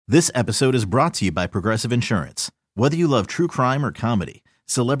This episode is brought to you by Progressive Insurance. Whether you love true crime or comedy,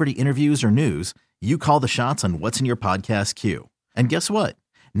 celebrity interviews or news, you call the shots on what's in your podcast queue. And guess what?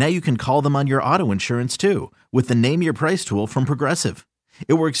 Now you can call them on your auto insurance too with the Name Your Price tool from Progressive.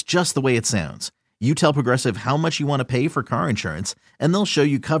 It works just the way it sounds. You tell Progressive how much you want to pay for car insurance, and they'll show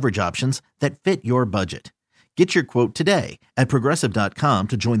you coverage options that fit your budget. Get your quote today at Progressive.com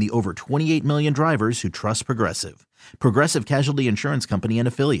to join the over 28 million drivers who trust Progressive. Progressive Casualty Insurance Company and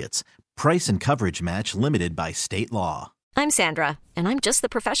Affiliates. Price and coverage match limited by state law. I'm Sandra, and I'm just the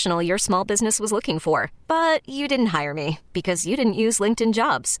professional your small business was looking for. But you didn't hire me because you didn't use LinkedIn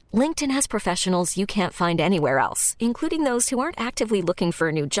Jobs. LinkedIn has professionals you can't find anywhere else, including those who aren't actively looking for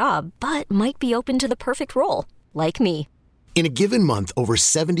a new job, but might be open to the perfect role, like me. In a given month, over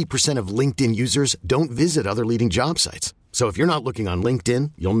 70% of LinkedIn users don't visit other leading job sites. So if you're not looking on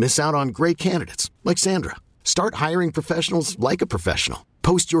LinkedIn, you'll miss out on great candidates like Sandra. Start hiring professionals like a professional.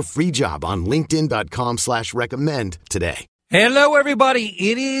 Post your free job on linkedin.com/recommend today. Hello, everybody.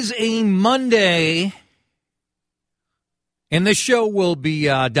 It is a Monday, and this show will be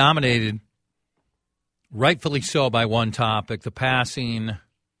dominated, rightfully so, by one topic, the passing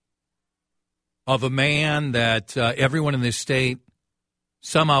of a man that everyone in this state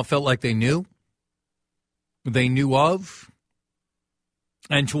somehow felt like they knew of,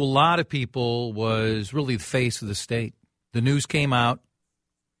 and to a lot of people was really the face of the state. The news came out,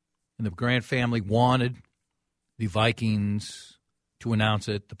 and the Grant family wanted the Vikings to announce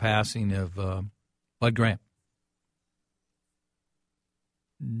it, the passing of Bud Grant.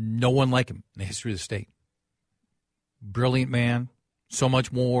 No one like him in the history of the state. Brilliant man, so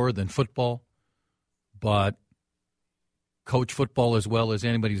much more than football, but coached football as well as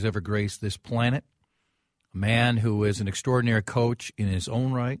anybody who's ever graced this planet. A man who is an extraordinary coach in his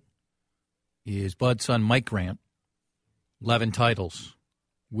own right is Bud's son, Mike Grant. 11 titles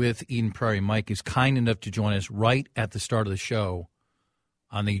with Eden Prairie. Mike is kind enough to join us right at the start of the show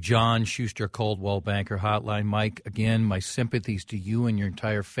on the John Schuster Coldwell Banker Hotline. Mike, again, my sympathies to you and your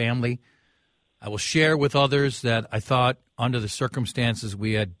entire family. I will share with others that I thought, under the circumstances,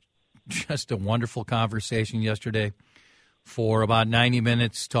 we had just a wonderful conversation yesterday for about 90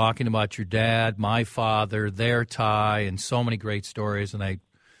 minutes talking about your dad, my father, their tie, and so many great stories. And I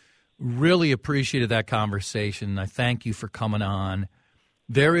really appreciated that conversation. I thank you for coming on.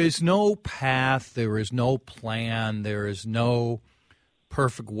 There is no path, there is no plan, there is no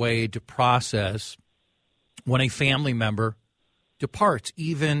perfect way to process when a family member departs,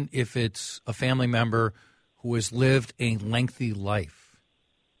 even if it's a family member who has lived a lengthy life.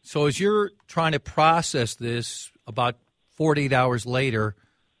 So as you're trying to process this about 48 hours later,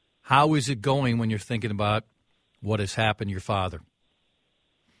 how is it going when you're thinking about what has happened to your father?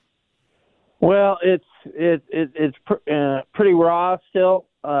 Well, it's pretty raw still,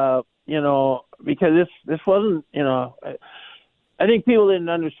 because this wasn't, I think people didn't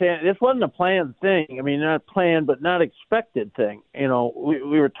understand. This wasn't a planned thing. I mean, not planned, but not expected thing.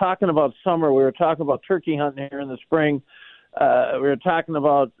 We were talking about summer. We were talking about turkey hunting here in the spring. We were talking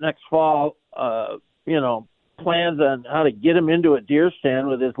about next fall, plans on how to get him into a deer stand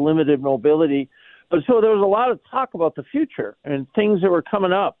with his limited mobility. But so there was a lot of talk about the future and things that were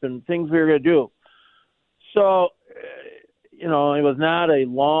coming up and things we were going to do. So, it was not a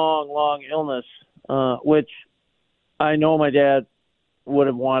long illness, which I know my dad would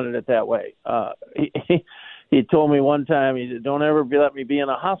have wanted it that way. He told me one time, he said, "Don't ever let me be in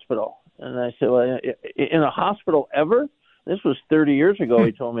a hospital." And I said, "Well, in a hospital ever?" This was 30 years ago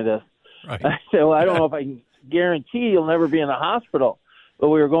he told me this. Right. I said, "Well, I don't know if I can guarantee you'll never be in a hospital." But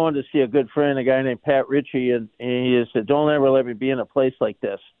we were going to see a good friend, a guy named Pat Ritchie, and he just said, "Don't ever let me be in a place like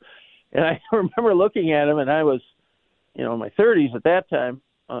this." And I remember looking at him, and I was, in my 30s at that time,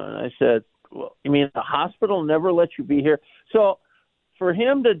 and I said, "Well, you mean the hospital never let you be here?" So for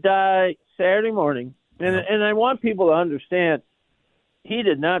him to die Saturday morning, and I want people to understand, he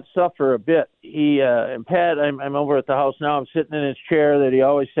did not suffer a bit. And Pat, I'm over at the house now. I'm sitting in his chair that he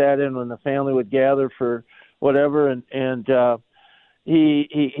always sat in when the family would gather for whatever, and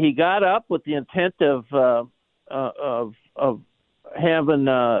he got up with the intent of having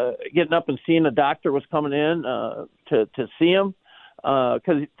getting up and seeing a doctor was coming in to see him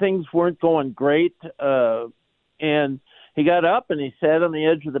because things weren't going great, and he got up and he sat on the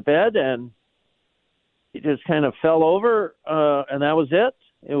edge of the bed and he just kind of fell over, and that was it.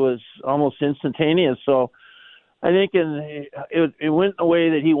 It was almost instantaneous. So I think it went the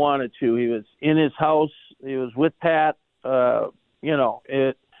way that he wanted to. He was in his house. He was with Pat. It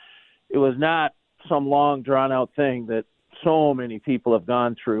was not some long, drawn-out thing that so many people have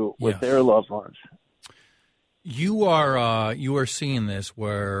gone through with their loved ones. You are seeing this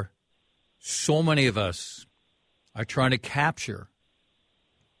where so many of us are trying to capture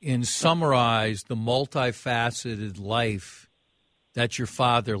and summarize the multifaceted life that your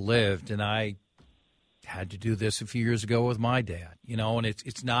father lived. And I had to do this a few years ago with my dad, and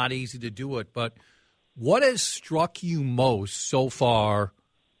it's not easy to do it. But what has struck you most so far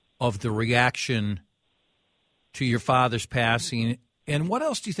of the reaction to your father's passing? And what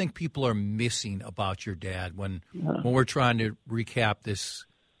else do you think people are missing about your dad when we're trying to recap this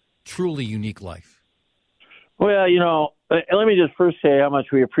truly unique life? Well, let me just first say how much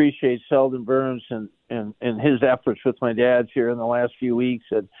we appreciate Selden Burns and his efforts with my dad's here in the last few weeks,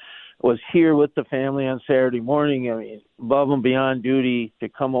 and was here with the family on Saturday morning. I mean, above and beyond duty to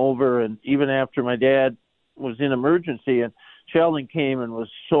come over, and even after my dad was in emergency, and Sheldon came and was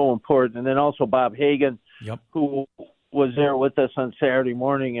so important. And then also Bob Hagan, who was there with us on Saturday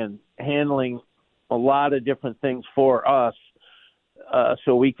morning and handling a lot of different things for us,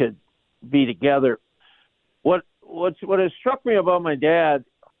 so we could be together. What has struck me about my dad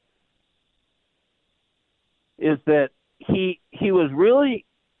is that he was really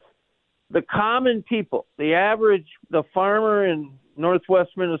the common people, the average, the farmer in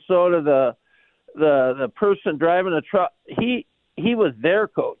northwest Minnesota, the person driving a truck. He was their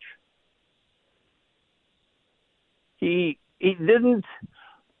coach. He didn't,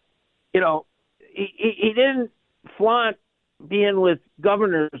 he didn't flaunt being with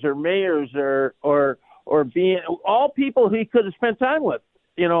governors or mayors or being all people he could have spent time with,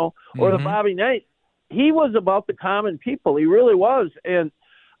 or the Bobby Knight. He was about the common people. He really was. And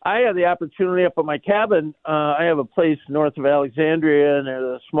I had the opportunity up at my cabin. I have a place north of Alexandria, and there's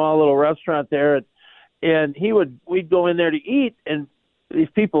a small little restaurant there. And we'd go in there to eat, and these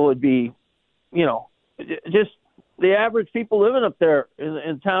people would be, just the average people living up there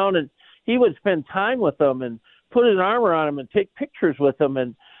in town. And he would spend time with them and put his arm around them and take pictures with them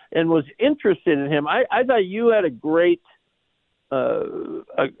and was interested in him. I thought you had a great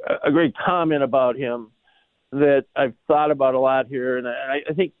comment about him that I've thought about a lot here, and I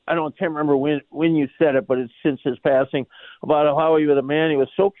think can't remember when you said it, but it's since his passing, about how he was a man. He was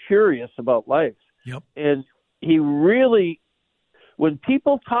so curious about life. Yep. And he really, when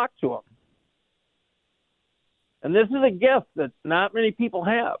people talk to him, and this is a gift that not many people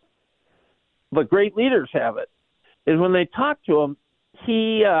have, but great leaders have it, is when they talk to him,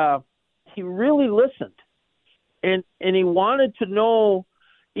 he really listened, and he wanted to know,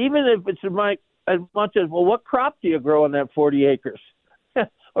 even if it's as much as, well, what crop do you grow on that 40 acres,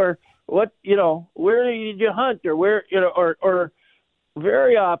 or what, where did you hunt, or where, or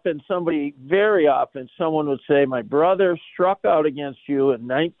very often someone would say, my brother struck out against you in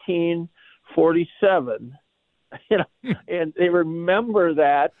 1947, and they remember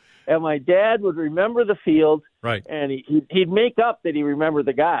that. And my dad would remember the field, right? And he'd make up that he remembered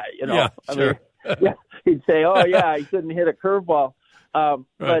the guy, Yeah, sure. He'd say, "Oh yeah, he couldn't hit a curveball,"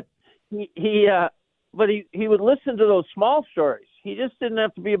 right. But he would listen to those small stories. He just didn't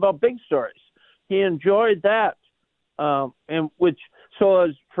have to be about big stories. He enjoyed that, so as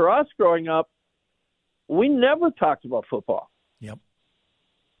for us growing up, we never talked about football. Yep.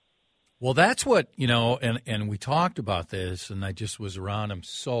 Well, that's what, and we talked about this, and I just was around him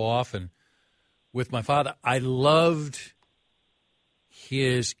so often with my father. I loved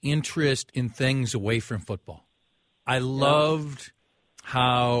his interest in things away from football. I loved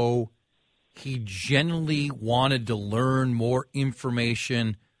how he genuinely wanted to learn more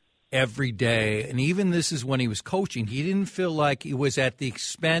information every day. And even this is when he was coaching, he didn't feel like it was at the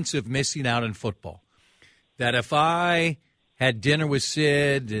expense of missing out on football. That if I had dinner with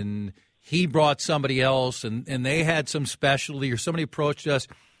Sid and he brought somebody else and they had some specialty or somebody approached us,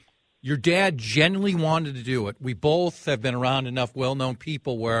 your dad genuinely wanted to do it. We both have been around enough well-known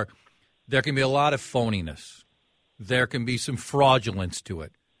people where there can be a lot of phoniness. There can be some fraudulence to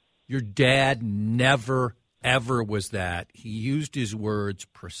it. Your dad never, ever was that. He used his words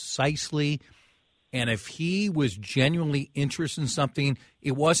precisely, and if he was genuinely interested in something,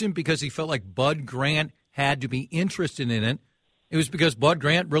 it wasn't because he felt like Bud Grant had to be interested in it. It was because Bud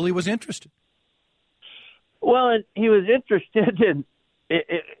Grant really was interested. Well, and he was interested in, believe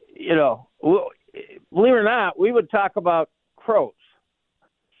it or not, we would talk about crows.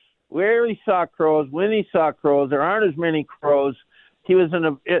 Where he saw crows, when he saw crows. There aren't as many crows. He was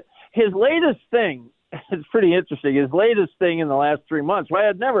his latest thing, it's pretty interesting, his latest thing in the last 3 months, I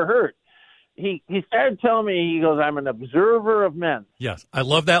had never heard. He started telling me, he goes, I'm an observer of men. Yes, I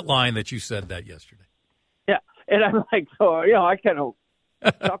love that line that you said that yesterday. Yeah, and I'm like, I kind of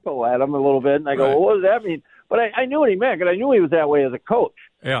chuckle at him a little bit, and I go, Well, what does that mean? But I knew what he meant, because I knew he was that way as a coach.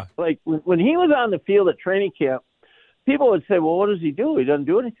 Yeah. Like when he was on the field at training camp, people would say, well, what does he do? He doesn't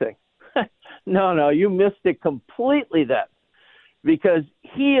do anything. No, you missed it completely then, because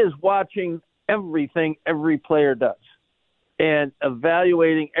he is watching everything every player does and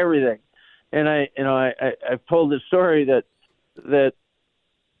evaluating everything. And I've told this story that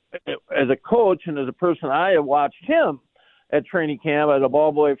as a coach and as a person, I have watched him at training camp. I was a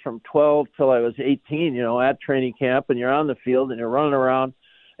ball boy from 12 till I was 18, at training camp, and you're on the field and you're running around.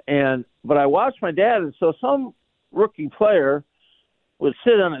 But I watched my dad, and so some rookie player would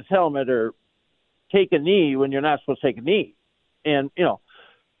sit on his helmet or take a knee when you're not supposed to take a knee. And,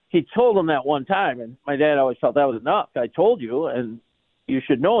 he told him that one time, and my dad always felt that was enough. I told you, and you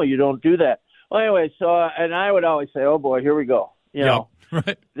should know you don't do that. Well, anyway, and I would always say, oh, boy, here we go.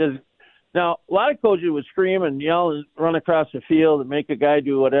 Right. Now, a lot of coaches would scream and yell and run across the field and make a guy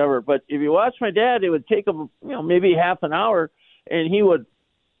do whatever. But if you watch my dad, it would take him, maybe half an hour, and he would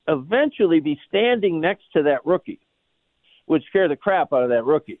eventually be standing next to that rookie. Would scare the crap out of that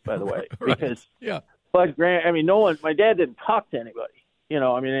rookie, by the way, Right. because Yeah. Bud Grant. My dad didn't talk to anybody.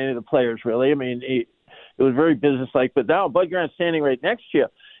 Any of the players really. It was very businesslike. But now Bud Grant's standing right next to you,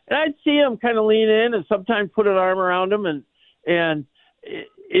 and I'd see him kind of lean in and sometimes put an arm around him, and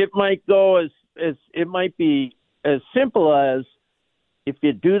it might go as it might be as simple as, if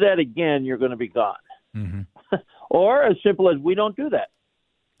you do that again, you're going to be gone, or as simple as, we don't do that.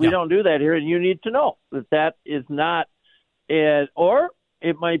 We don't do that here, and you need to know that is not. Or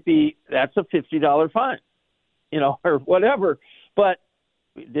it might be, that's a $50 fine, or whatever. But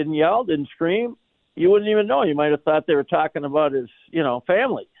didn't yell, didn't scream. You wouldn't even know. You might have thought they were talking about his,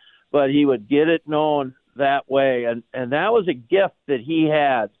 family. But he would get it known that way. And that was a gift that he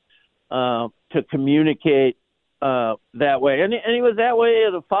had to communicate that way. And he was that way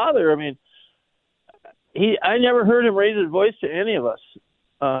as a father. I never heard him raise his voice to any of us.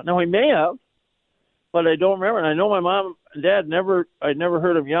 Now, he may have, but I don't remember. And I know my mom and dad I never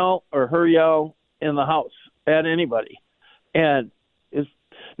heard him yell or her yell in the house at anybody. And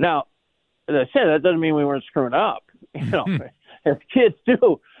now, as I said, that doesn't mean we weren't screwing up, as kids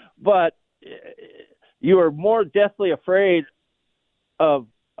do. But you were more deathly afraid of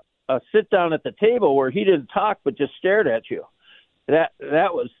a sit down at the table where he didn't talk but just stared at you. That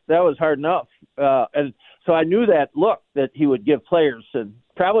was hard enough. And so I knew that look that he would give players and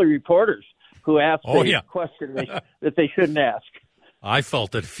probably reporters who asked a question that they shouldn't ask. I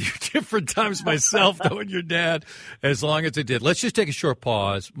felt it a few different times myself, knowing your dad, as long as it did. Let's just take a short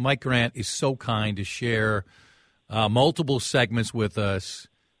pause. Mike Grant is so kind to share multiple segments with us.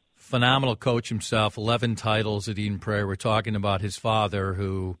 Phenomenal coach himself, 11 titles at Eden Prairie. We're talking about his father,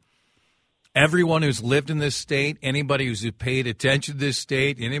 who everyone who's lived in this state, anybody who's paid attention to this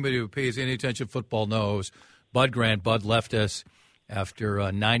state, anybody who pays any attention to football knows Bud Grant. Bud left us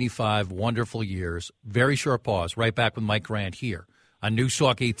after 95 wonderful years. Very short pause. Right back with Mike Grant here on News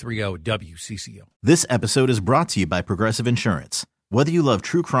Talk 830 WCCO. This episode is brought to you by Progressive Insurance. Whether you love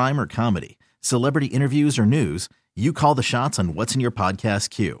true crime or comedy, celebrity interviews or news, you call the shots on what's in your podcast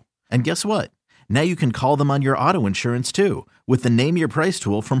queue. And guess what? Now you can call them on your auto insurance too, with the Name Your Price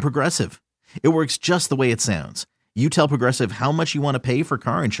tool from Progressive. It works just the way it sounds. You tell Progressive how much you want to pay for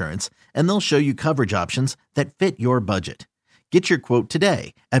car insurance, and they'll show you coverage options that fit your budget. Get your quote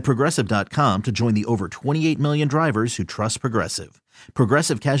today at Progressive.com to join the over 28 million drivers who trust Progressive.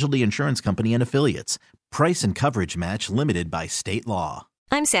 Progressive Casualty Insurance Company and Affiliates. Price and coverage match limited by state law.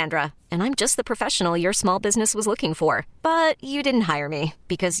 I'm Sandra, and I'm just the professional your small business was looking for. But you didn't hire me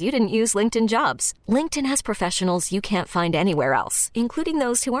because you didn't use LinkedIn Jobs. LinkedIn has professionals you can't find anywhere else, including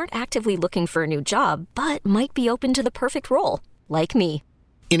those who aren't actively looking for a new job, but might be open to the perfect role, like me.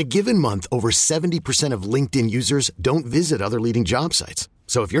 In a given month, over 70% of LinkedIn users don't visit other leading job sites.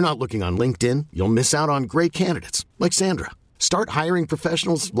 So if you're not looking on LinkedIn, you'll miss out on great candidates like Sandra. Start hiring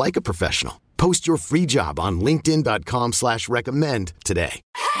professionals like a professional. Post your free job on linkedin.com/recommend today.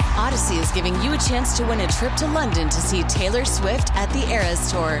 Odyssey is giving you a chance to win a trip to London to see Taylor Swift at the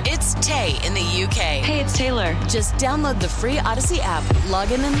Eras Tour. It's Tay in the UK. Hey, it's Taylor. Just download the free Odyssey app,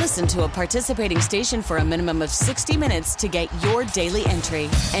 log in and listen to a participating station for a minimum of 60 minutes to get your daily entry.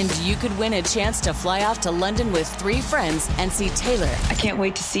 And you could win a chance to fly off to London with 3 friends and see Taylor. I can't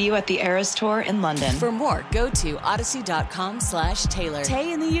wait to see you at the Eras Tour in London. For more, go to odyssey.com/Taylor.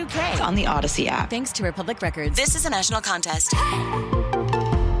 Tay in the UK. It's on the Odyssey app. Thanks to Republic Records. This is a national contest.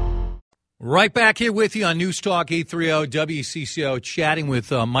 Right back here with you on News Talk 830 WCCO, chatting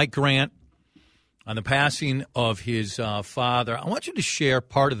with Mike Grant on the passing of his father. I want you to share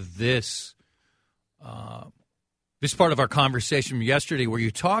part of this part of our conversation from yesterday, where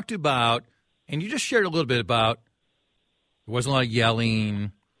you talked about, and you just shared a little bit about There wasn't a lot of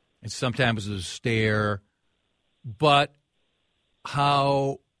yelling, and sometimes it was a stare. But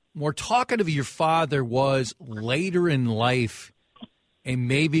how more talkative your father was later in life, and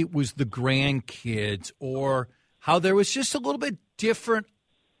maybe it was the grandkids, or how there was just a little bit different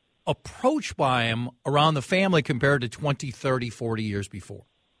approach by him around the family compared to 20, 30, 40 years before.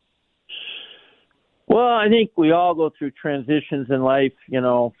 Well, I think we all go through transitions in life,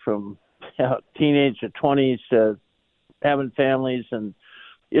 from teenage to 20s to having families, and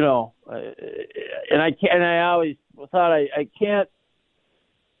and I always thought I can't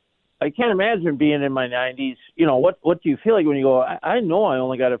imagine being in my 90s. What do you feel like when you go, I know I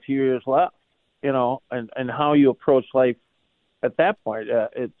only got a few years left, and how you approach life at that point.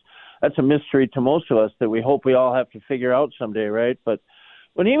 That's a mystery to most of us that we hope we all have to figure out someday, right? But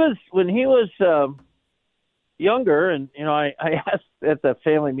when he was younger, and I asked at the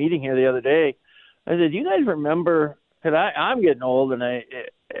family meeting here the other day, I said, "Do you guys remember?" Because I'm getting old, and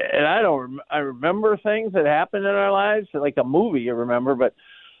I remember things that happened in our lives, like a movie you remember, but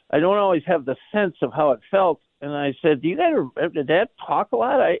I don't always have the sense of how it felt. And I said, did Dad talk a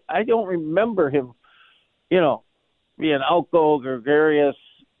lot? I don't remember him, being outgoing, gregarious,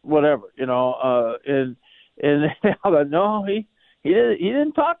 whatever, and I'll go, no, he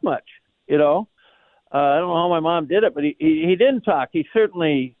didn't talk much, I don't know how my mom did it, but he didn't talk. He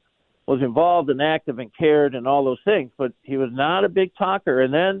certainly was involved and active and cared and all those things, but he was not a big talker.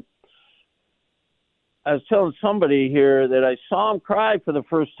 And then I was telling somebody here that I saw him cry for the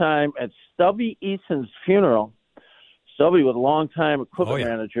first time at Stubby Eason's funeral. Stubby was a long-time equipment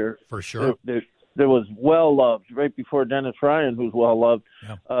manager. For sure. That was well-loved right before Dennis Ryan, who's well-loved.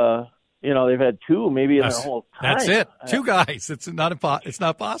 Yeah. They've had two maybe in their whole time. That's it. Two guys. It's not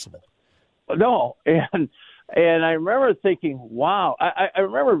possible. No. And I remember thinking, wow. I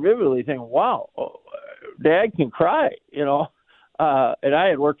remember vividly thinking, wow, Dad can cry, and I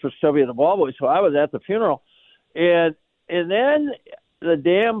had worked for Stubby and the Ball Boys, so I was at the funeral. And then the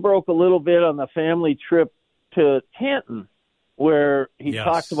dam broke a little bit on the family trip to Canton, where he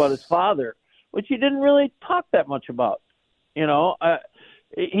talked about his father, which he didn't really talk that much about. He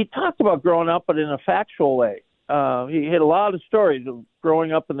talked about growing up, but in a factual way. He had a lot of stories of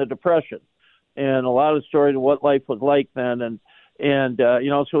growing up in the Depression, and a lot of stories of what life was like then. And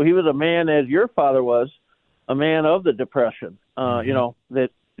so he was a man, as your father was, a man of the Depression, that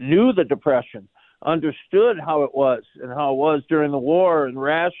knew the Depression, understood how it was and how it was during the war and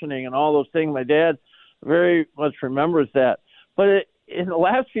rationing and all those things. My dad very much remembers that. But in the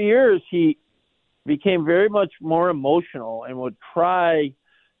last few years, he became very much more emotional and would cry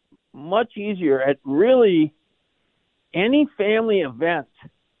much easier at really any family event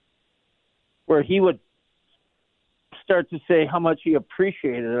where he would start to say how much he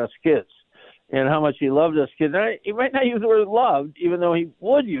appreciated us kids and how much he loved us kids. Now, he might not use the word loved, even though he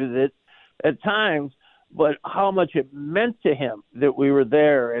would use it at times, but how much it meant to him that we were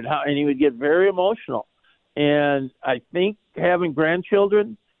there, and he would get very emotional. And I think having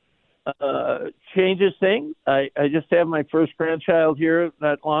grandchildren changes things. I just had my first grandchild here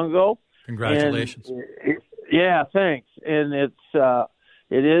not long ago. Congratulations. Yeah, thanks. And it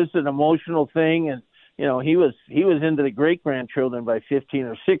is an emotional thing, and he was into the great grandchildren by 15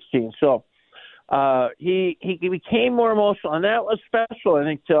 or 16. So he became more emotional, and that was special, I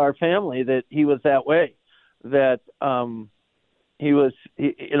think, to our family that he was that way. That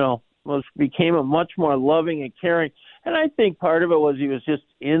became a much more loving and caring. And I think part of it was he was just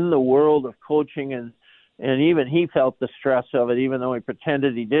in the world of coaching, and even he felt the stress of it, even though he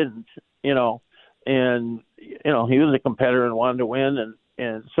pretended he didn't, and he was a competitor and wanted to win.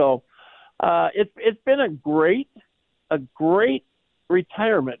 And so it's been a great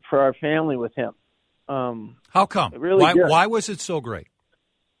retirement for our family with him. How come? Really why was it so great?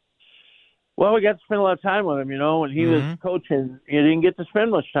 Well, we got to spend a lot of time with him. When he was coaching, you didn't get to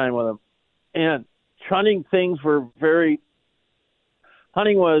spend much time with him. And hunting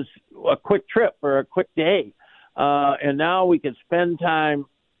was a quick trip or a quick day. And now we could spend time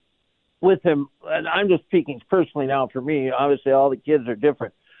with him. And I'm just speaking personally now for me. Obviously, all the kids are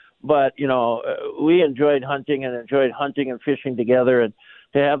different. But, we enjoyed hunting and fishing together, and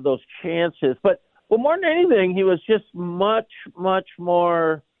to have those chances. But more than anything, he was just much, much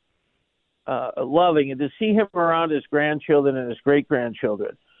more loving. And to see him around his grandchildren and his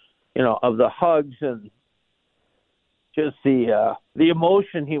great-grandchildren, of the hugs and just the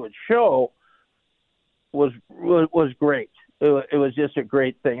emotion he would show was great. It was just a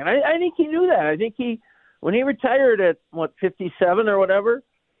great thing. And I think he knew that. I think when he retired at, 57 or whatever,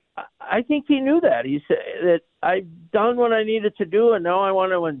 I think he knew that. He said that I've done what I needed to do, and now I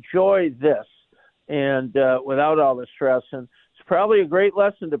want to enjoy this. and without all the stress. And it's probably a great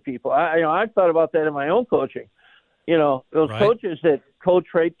lesson to people. I've thought about that in my own coaching. Those right. coaches that coach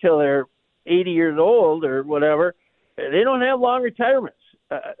right till they're 80 years old or whatever, they don't have long retirements.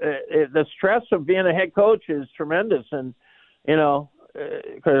 The stress of being a head coach is tremendous. And,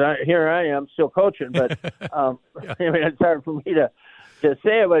 because here I am still coaching, but it's hard for me to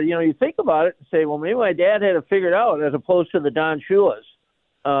say it. But, you think about it and say, well, maybe my dad had it figured out as opposed to the Don Shulas,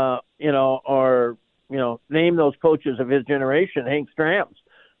 or name those coaches of his generation, Hank Strams,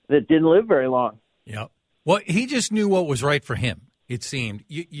 that didn't live very long. Yeah. Well, he just knew what was right for him, it seemed.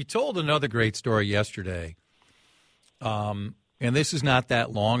 You told another great story yesterday, and this is not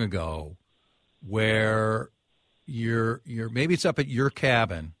that long ago, where you're maybe it's up at your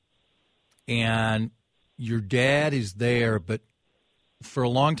cabin, and your dad is there, but for a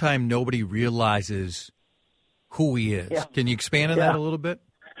long time nobody realizes who he is. Yeah. Can you expand on that a little bit?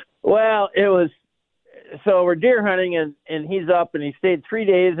 Well, it was so we're deer hunting, and he's up, and he stayed 3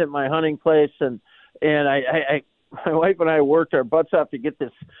 days at my hunting place, and I my wife and I worked our butts off to get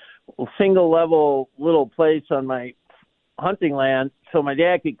this single level little place on my hunting land so my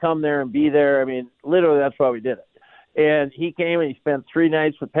dad could come there and be there. I mean, literally that's why we did it. And he came and he spent 3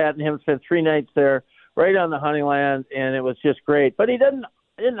 nights with Pat and him, spent 3 nights there right on the hunting land, and it was just great. But he didn't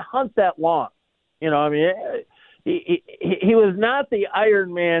hunt that long. He was not the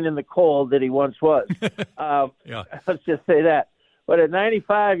Iron Man in the cold that he once was. Let's just say that. But at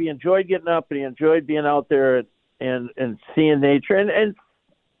 95, he enjoyed getting up and he enjoyed being out there and seeing nature.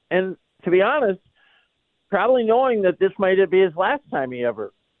 And to be honest, probably knowing that this might be his last time he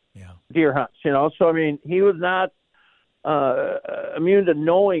ever deer hunts. So I mean, he was not immune to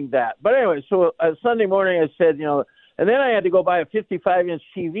knowing that. But anyway, so Sunday morning I said, and then I had to go buy a 55-inch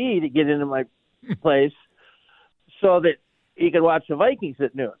TV to get into my place so that he could watch the Vikings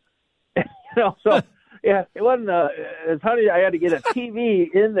at noon. So yeah, it wasn't it's funny. I had to get a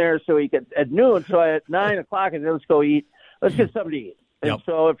TV in there so he could at noon. So at 9 o'clock, I said, let's go eat. Let's get something to eat. And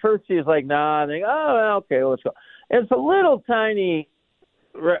so at first he was like, nah. And I think, okay, let's go. And it's a little tiny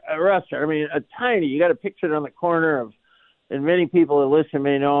restaurant. I mean, you got to picture it on the corner of, and many people that listen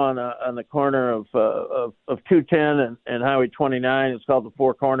may know on the corner of 210 and Highway 29. It's called the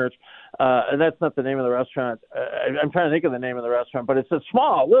Four Corners. And that's not the name of the restaurant. I'm trying to think of the name of the restaurant, but it's a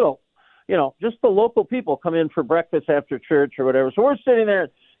small little, just the local people come in for breakfast after church or whatever. So we're sitting there.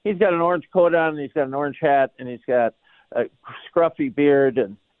 He's got an orange coat on, and he's got an orange hat, and he's got a scruffy beard,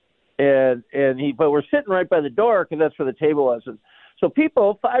 but we're sitting right by the door because that's where the table was. And so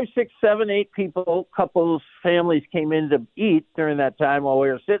people, 5, 6, 7, 8 people, couples, families came in to eat during that time while we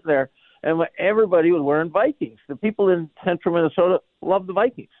were sitting there, and everybody was wearing Vikings. The people in central Minnesota love the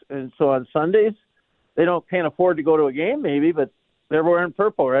Vikings, and so on Sundays they can't afford to go to a game maybe, but they're wearing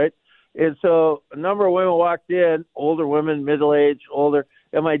purple, right? And so a number of women walked in, older women, middle-aged, older,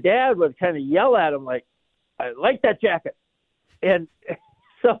 and my dad would kind of yell at them like, I like that jacket. And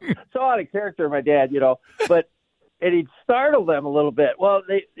so out of character, my dad, and he'd startle them a little bit. Well,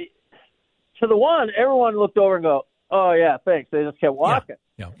 to the one, everyone looked over and go, oh, yeah, thanks. They just kept walking.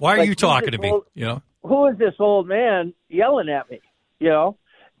 Yeah. Why are you talking to me? Who is this old man yelling at me?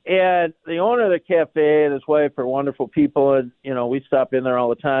 And the owner of the cafe and his wife are wonderful people, and, we stop in there all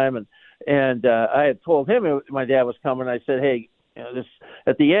the time. And I had told him my dad was coming. I said, hey, this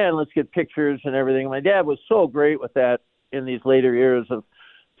at the end, let's get pictures and everything. My dad was so great with that in these later years of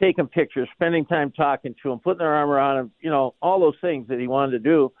taking pictures, spending time talking to him, putting their arm around him, all those things that he wanted to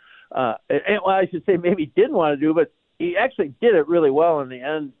do. I should say maybe he didn't want to do, but he actually did it really well in the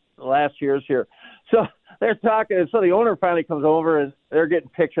end, the last years here. So they're talking, and so the owner finally comes over, and they're getting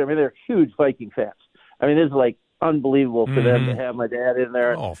pictures. I mean, they're huge Viking fans. I mean, this is like unbelievable for them to have my dad in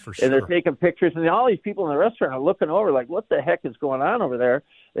there. Oh, for sure. And they're taking pictures, and all these people in the restaurant are looking over like, what the heck is going on over there?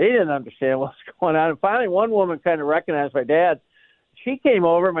 They didn't understand what's going on. And finally, one woman kind of recognized my dad. She came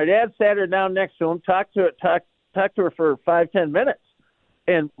over. My dad sat her down next to him, talked to her for 5-10 minutes,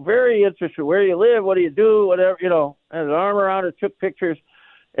 and very interested. Where do you live? What do you do? Whatever, had an arm around her, took pictures,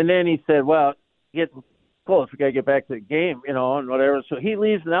 and then he said, "Well, get close. We got to get back to the game, and whatever." So he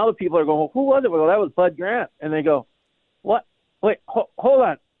leaves, and now the people are going, well, "Who was it?" Well, that was Bud Grant, and they go, "What? Wait, hold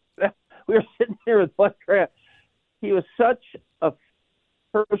on. We were sitting here with Bud Grant." He was such a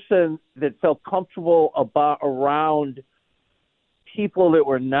person that felt comfortable around people that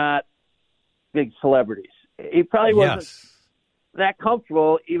were not big celebrities. He probably wasn't that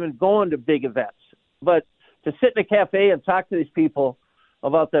comfortable even going to big events. But to sit in a cafe and talk to these people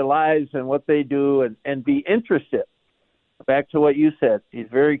about their lives and what they do and be interested, back to what you said, he's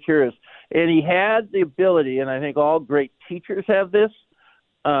very curious. And he had the ability, and I think all great teachers have this,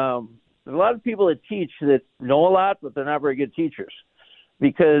 there's a lot of people that teach that know a lot, but they're not very good teachers.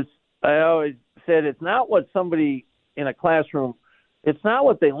 Because I always said it's not what somebody in a classroom, it's not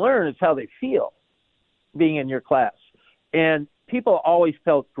what they learn, it's how they feel being in your class. And people always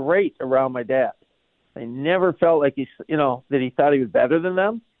felt great around my dad. They never felt like that he thought he was better than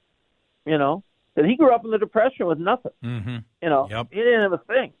them. That he grew up in the Depression with nothing. Mm-hmm. Yep. He didn't have a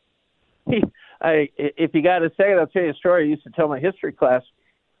thing. If you got a second, I'll tell you a story. I used to tell my history class,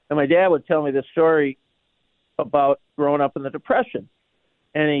 and my dad would tell me this story about growing up in the Depression.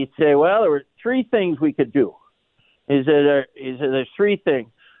 And he'd say, well, there were three things we could do. He said there's three things.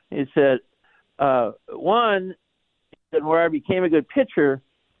 He said, one, where I became a good pitcher,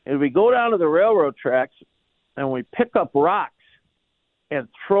 is we go down to the railroad tracks and we pick up rocks and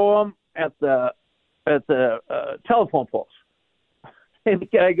throw them at the telephone poles. And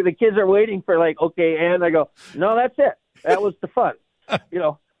the kids are waiting for okay, and I go, no, that's it. That was the fun,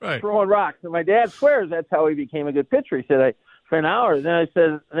 right. Throwing rocks. And my dad swears that's how he became a good pitcher. He said, for an hour. Then I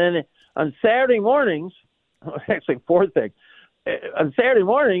said, then on Saturday mornings, actually fourth thing, on Saturday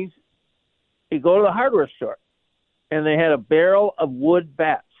mornings, you go to the hardware store, and they had a barrel of wood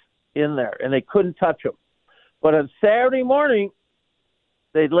bats in there, and they couldn't touch them. But on Saturday morning,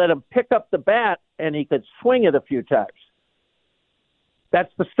 they'd let him pick up the bat, and he could swing it a few times.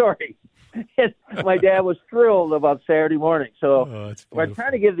 That's the story. And my dad was thrilled about Saturday morning. So we're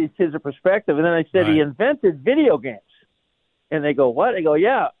trying to give these kids a perspective. And then I said he invented video games. And they go, what? I go,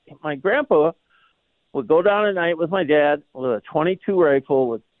 yeah. My grandpa would go down at night with my dad with a .22 rifle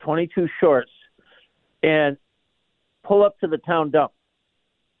with 22 shorts and pull up to the town dump.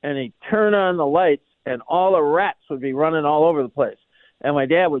 And he'd turn on the lights, and all the rats would be running all over the place. And my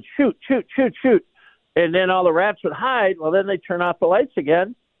dad would shoot. And then all the rats would hide. Well, then they'd turn off the lights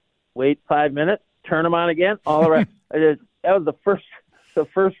again, wait 5 minutes, turn them on again. All the rats. That was the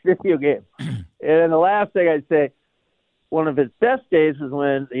first video game. And then the last thing I'd say, one of his best days was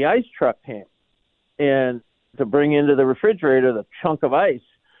when the ice truck came and to bring into the refrigerator the chunk of ice.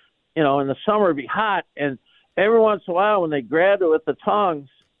 In the summer it'd be hot, and every once in a while when they grabbed it with the tongs,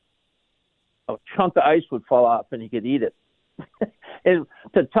 a chunk of ice would fall off and he could eat it. And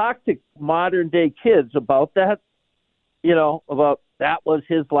to talk to modern day kids about that, about that was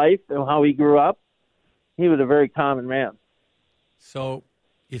his life and how he grew up, he was a very common man. So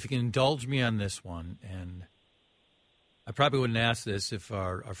if you can indulge me on this one, and I probably wouldn't ask this if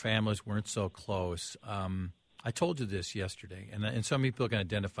our families weren't so close. I told you this yesterday, and some people can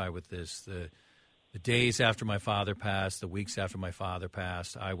identify with this. The days after my father passed, the weeks after my father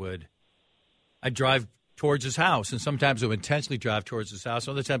passed, I'd drive towards his house, and sometimes I would intentionally drive towards his house.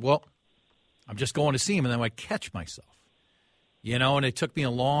 Other times, I'm just going to see him, and then I catch myself. And it took me a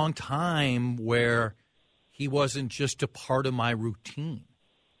long time where he wasn't just a part of my routine.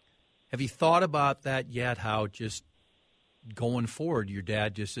 Have you thought about that yet, how just going forward, your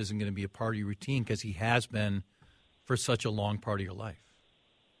dad just isn't going to be a part of your routine because he has been for such a long part of your life?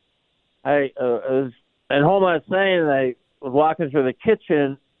 I was at home last night, and I was walking through the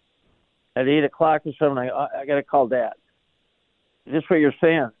kitchen at 8 o'clock or something. I got to call Dad. Just what you're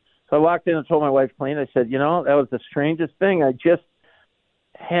saying. So I walked in and told my wife, Colleen, I said, that was the strangest thing. I just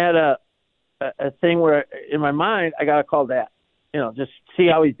had a thing where in my mind, I got to call Dad, just see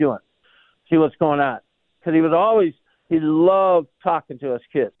how he's doing, see what's going on. Because he loved talking to us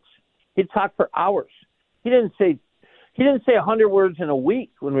kids. He'd talk for hours. He didn't say 100 words in a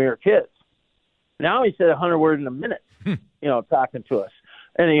week when we were kids. Now he said 100 words in a minute, talking to us.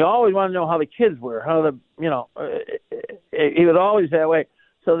 And he always wanted to know how the kids were, he was always that way.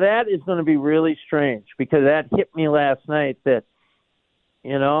 So that is going to be really strange because that hit me last night that, it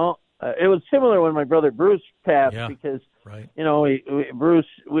was similar when my brother Bruce passed because, right. Bruce,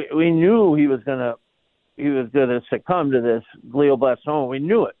 we knew he was going to succumb to this glioblastoma. We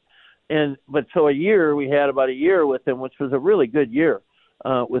knew it. But we had about a year with him, which was a really good year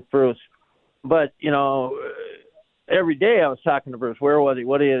with Bruce. But, every day I was talking to Bruce. Where was he?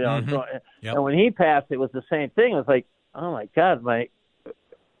 What did he do? Yep. And when he passed, it was the same thing. It was like, oh, my God,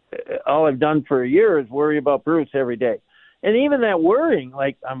 all I've done for a year is worry about Bruce every day. And even that worrying,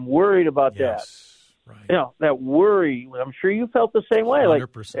 I'm worried about that. Right. That worry, I'm sure you felt the same way.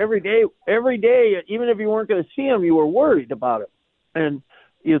 100%. Every day, even if you weren't going to see him, you were worried about it. And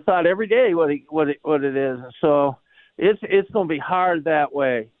you thought every day what it is. So it's going to be hard that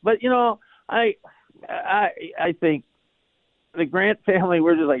way. But, I think the Grant family,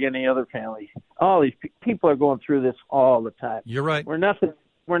 we're just like any other family. All these people are going through this all the time. You're right. We're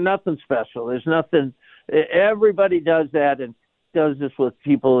nothing special. There's nothing. Everybody does that and does this with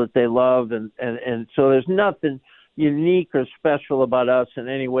people that they love, and so there's nothing unique or special about us in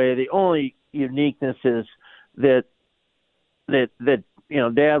any way. The only uniqueness is that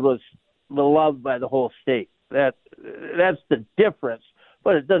Dad was beloved by the whole state. That's the difference.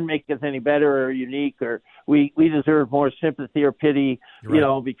 But it doesn't make us any better or unique, or we deserve more sympathy or pity,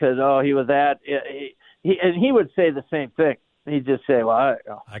 right. Because he was that. He would say the same thing. He'd just say, "Well,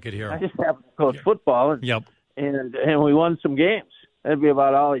 I could hear him. I just happened to coach football, and we won some games." That'd be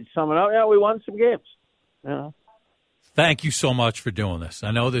about all he'd sum it up. Yeah, we won some games. Thank you so much for doing this.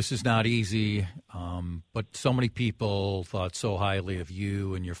 I know this is not easy, but so many people thought so highly of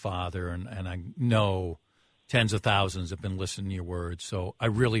you and your father, and I know tens of thousands have been listening to your words, so I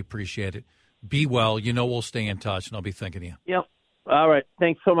really appreciate it. Be well. We'll stay in touch, and I'll be thinking of you. Yep. All right.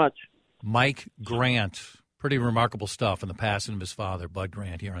 Thanks so much. Mike Grant. Pretty remarkable stuff in the passing of his father, Bud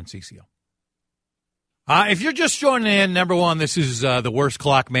Grant, here on CCO. If you're just joining in, number one, this is the worst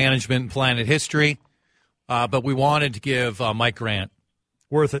clock management in planet history, but we wanted to give Mike Grant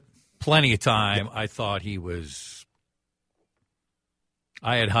worth it plenty of time. I thought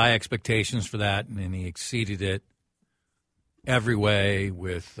I had high expectations for that, and he exceeded it every way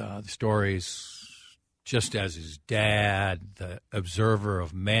with the stories, just as his dad, the observer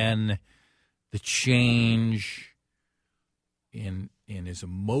of men, the change in his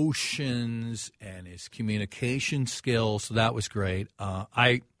emotions and his communication skills. So that was great. A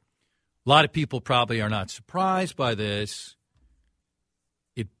lot of people probably are not surprised by this.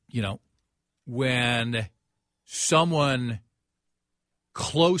 When someone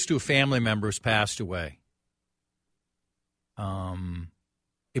close to a family member has passed away,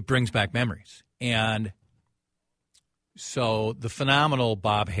 it brings back memories. And so the phenomenal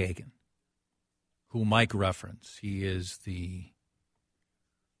Bob Hagan, who Mike referenced, he is the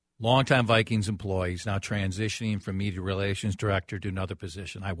longtime Vikings employee. He's now transitioning from media relations director to another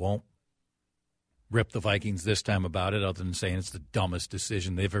position. I won't rip the Vikings this time about it, other than saying it's the dumbest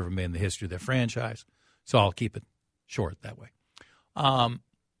decision they've ever made in the history of their franchise. So I'll keep it short that way. Bob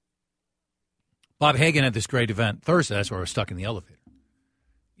Hagan had this great event Thursday. That's where I was stuck in the elevator.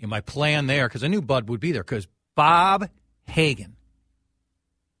 In my plan there, because I knew Bud would be there, because Bob Hagan,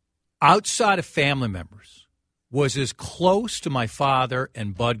 outside of family members, was as close to my father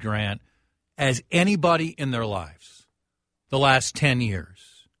and Bud Grant as anybody in their lives, the last 10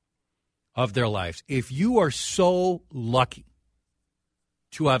 years of their lives. If you are so lucky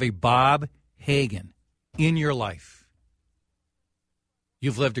to have a Bob Hagan in your life,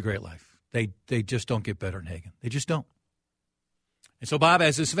 you've lived a great life. They just don't get better than Hagan. They just don't. And so Bob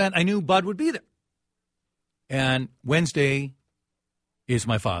has this event. I knew Bud would be there. And Wednesday is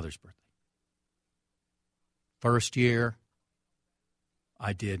my father's birthday. First year,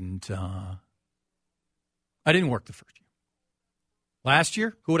 I didn't work the first year. Last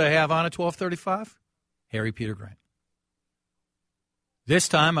year, who would I have on at 12:35? Harry Peter Grant. This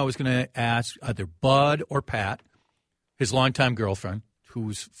time, I was going to ask either Bud or Pat, his longtime girlfriend,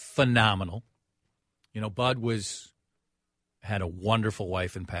 who's phenomenal. Bud had a wonderful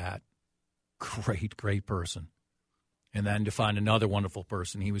wife in Pat. Great person. And then to find another wonderful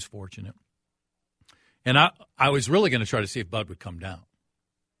person, he was fortunate. And I was really going to try to see if Bud would come down.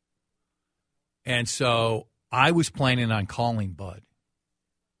 And so I was planning on calling Bud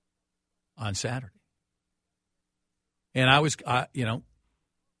on Saturday. And I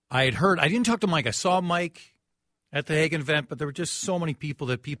had heard, I didn't talk to Mike. I saw Mike at the Hagan event, but there were just so many people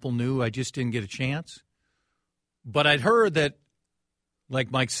that people knew. I just didn't get a chance. But I'd heard that,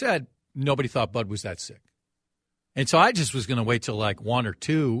 like Mike said, nobody thought Bud was that sick. And so I just was going to wait till like 1 or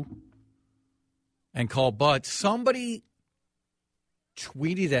 2 and call Bud. Somebody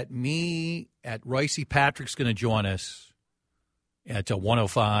tweeted at me at Ricey Patrick's going to join us at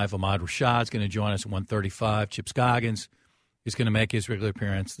 1:05. Ahmad Rashad's going to join us at 1:35. Chip Scoggins is going to make his regular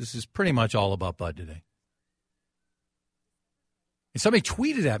appearance. This is pretty much all about Bud today. And somebody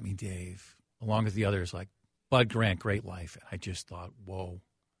tweeted at me, Dave, along with the others, like, Bud Grant, great life. And I just thought, whoa,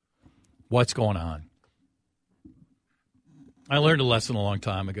 what's going on? I learned a lesson a long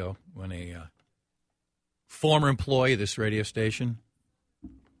time ago when a former employee of this radio station,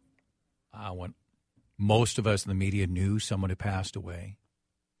 when most of us in the media knew someone had passed away,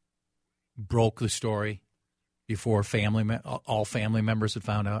 broke the story before all family members had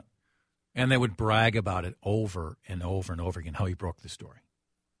found out, and they would brag about it over and over and over again, how he broke the story.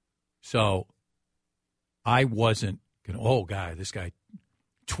 So I wasn't going to, this guy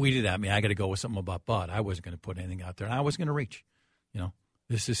tweeted at me, I got to go with something about Bud. I wasn't going to put anything out there, and I wasn't going to reach.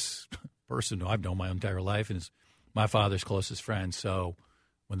 This is a person who I've known my entire life and is my father's closest friend. So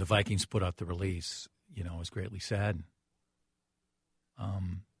when the Vikings put out the release, I was greatly sad.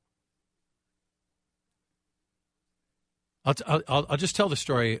 I'll just tell the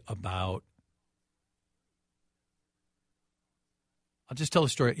story about. I'll just tell the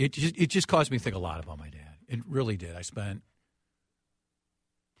story. It just caused me to think a lot about my dad. It really did. I spent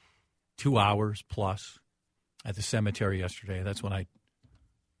 2 hours plus at the cemetery yesterday. That's when I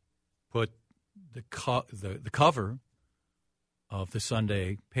put the cover of the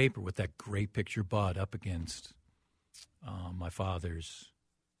Sunday paper with that great picture, Bud, up against my father's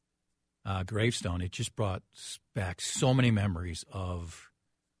gravestone. It just brought back so many memories of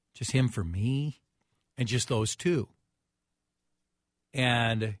just him for me and just those two.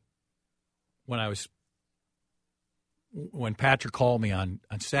 And when Patrick called me on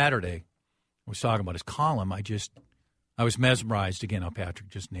Saturday, was talking about his column, I was mesmerized again how Patrick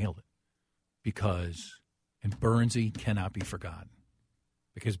just nailed it. And Bernsey cannot be forgotten.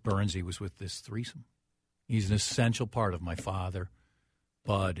 Because Bernsey was with this threesome. He's an essential part of my father,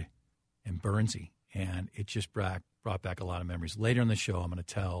 Bud, and Bernsey. And it just brought back a lot of memories. Later in the show, I'm going to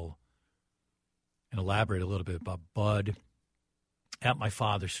tell and elaborate a little bit about Bud at my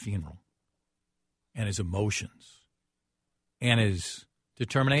father's funeral and his emotions and his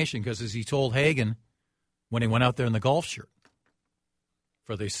determination, because as he told Hagan when he went out there in the golf shirt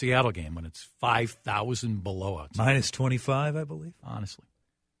for the Seattle game when it's 5,000 below outside. Minus 25, I believe. Honestly.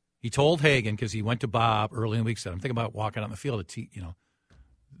 He told Hagan, because he went to Bob early in the week, said, I'm thinking about walking out on the field at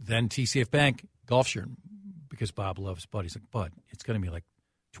then TCF Bank golf shirt, because Bob loves Bud. He's like, Bud, it's going to be like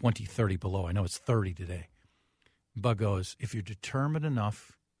 20, 30 below. I know it's 30 today. Bud goes, if you're determined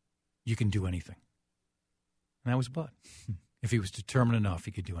enough, you can do anything. And that was Bud. If he was determined enough,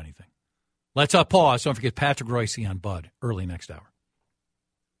 he could do anything. Let's pause. Don't forget Patrick Royce on Bud early next hour.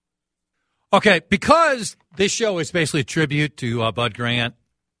 Okay, because this show is basically a tribute to Bud Grant,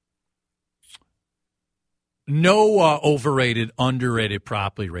 no overrated, underrated,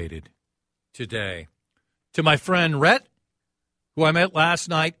 properly rated today. To my friend Rhett, who I met last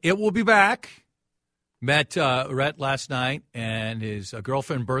night, it will be back. Met Rhett last night and his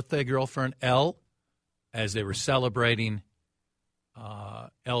birthday girlfriend, Elle, as they were celebrating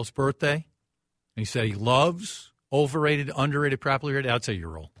Elle's birthday. And he said he loves overrated, underrated, properly rated. I'd say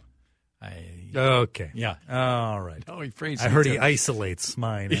you're old. Okay. Yeah. All right. Oh, he phrased I heard he isolates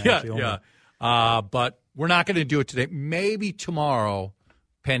mine. Actually. Yeah. But we're not going to do it today. Maybe tomorrow,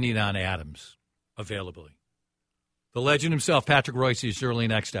 pending on Adam's availability. The legend himself, Patrick Royce, is early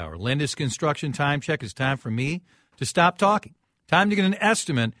next hour. Linda's Construction Time Check. It's time for me to stop talking. Time to get an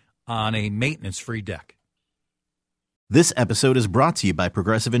estimate on a maintenance-free deck. This episode is brought to you by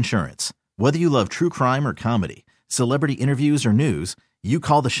Progressive Insurance. Whether you love true crime or comedy, celebrity interviews or news, you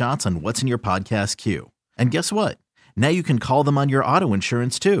call the shots on what's in your podcast queue. And guess what? Now you can call them on your auto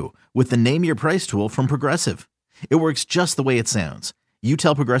insurance, too, with the Name Your Price tool from Progressive. It works just the way it sounds. You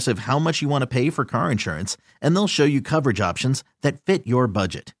tell Progressive how much you want to pay for car insurance, and they'll show you coverage options that fit your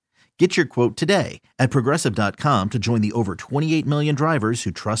budget. Get your quote today at Progressive.com to join the over 28 million drivers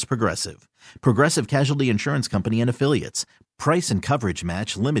who trust Progressive. Progressive Casualty Insurance Company and Affiliates. Price and coverage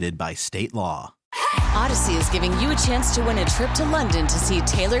match limited by state law. Odyssey is giving you a chance to win a trip to London to see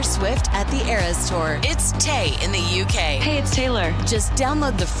Taylor Swift at the Eras Tour. It's Tay in the UK. Hey, it's Taylor. Just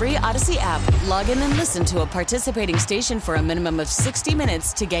download the free Odyssey app, log in and listen to a participating station for a minimum of 60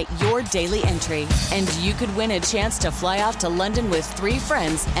 minutes to get your daily entry. And you could win a chance to fly off to London with 3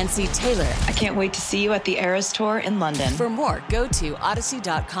 friends and see Taylor. I can't wait to see you at the Eras Tour in London. For more, go to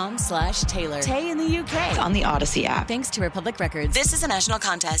odyssey.com/Taylor. Tay in the UK. It's on the Odyssey app. Thanks to Republic Records. This is a national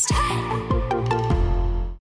contest.